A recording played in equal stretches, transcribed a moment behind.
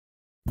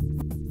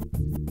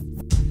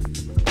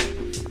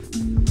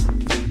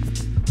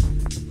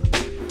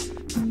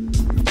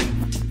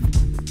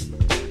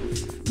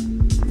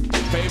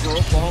Favor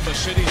Oklahoma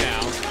City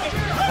now.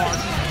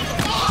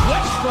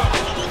 Westbrook.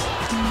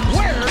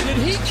 Where did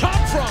he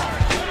come from?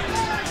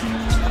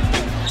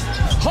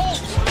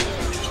 Holt.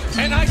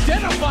 And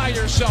identify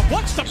yourself.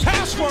 What's the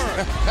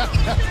password?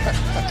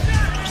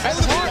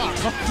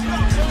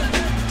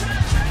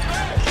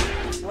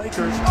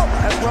 Lakers,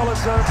 as well as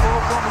for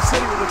Oklahoma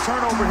City with a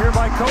turnover here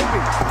by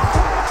Kobe.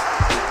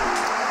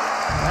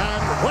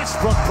 And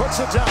Westbrook puts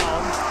it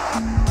down.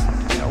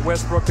 Now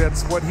Westbrook,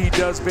 that's what he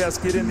does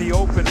best, get in the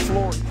open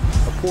floor.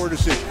 A poor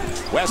decision.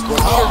 Westbrook,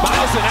 100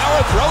 miles an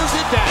hour, throws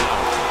it down.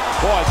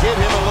 Boy, give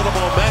him a little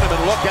momentum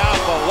and look out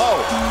below.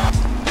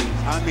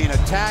 I mean,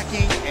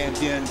 attacking and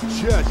then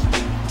just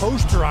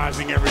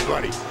posterizing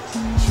everybody.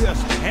 Just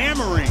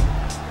hammering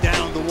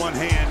down the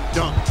one-hand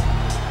dunk.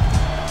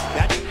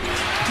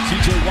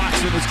 TJ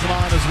Watson has come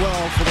on as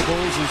well for the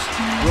Bulls as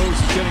Rose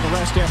is getting a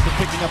rest after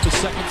picking up his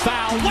second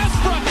foul.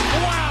 Westbrook,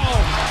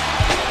 wow!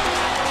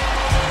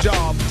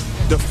 Job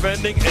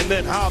defending, and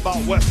then how about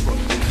Westbrook?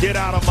 Get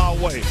out of my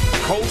way.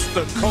 Coast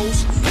to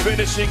coast,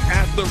 finishing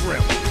at the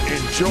rim.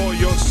 Enjoy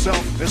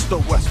yourself, Mr.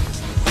 Westbrook.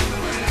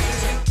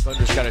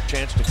 Thunder's got a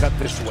chance to cut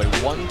this away.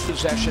 One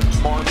possession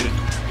margin.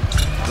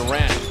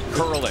 Durant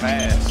curling.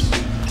 Pass.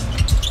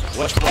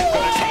 Westbrook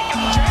gonna take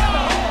him, jam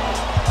it home.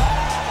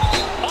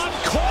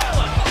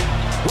 Uncoiling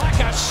like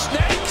a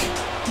snake.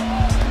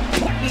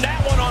 Putting that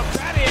one on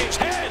Battier's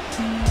head.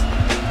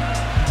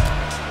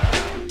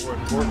 More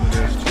important,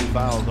 there's 2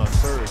 fouls on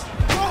Surge.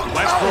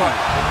 Westbrook.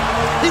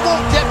 He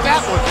won't get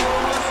that one.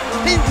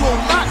 He will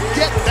not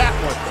get that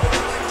one.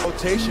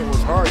 Rotation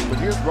was hard, but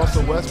here's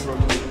Russell Westbrook.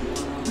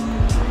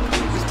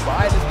 He's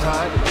biding his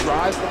time,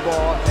 drives the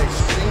ball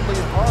extremely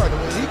hard. And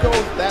when he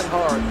goes that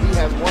hard, he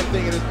has one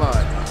thing in his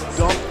mind: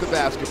 dunk the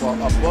basketball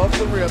above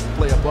the rim,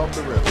 play above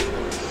the rim.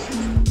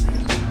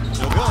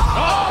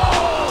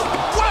 Oh!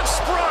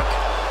 Westbrook!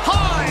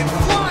 High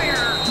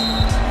flyer!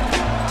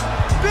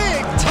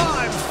 Big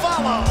time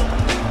follow!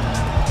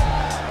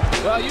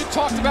 Well, you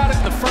talked about it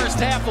in the first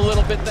half a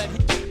little bit that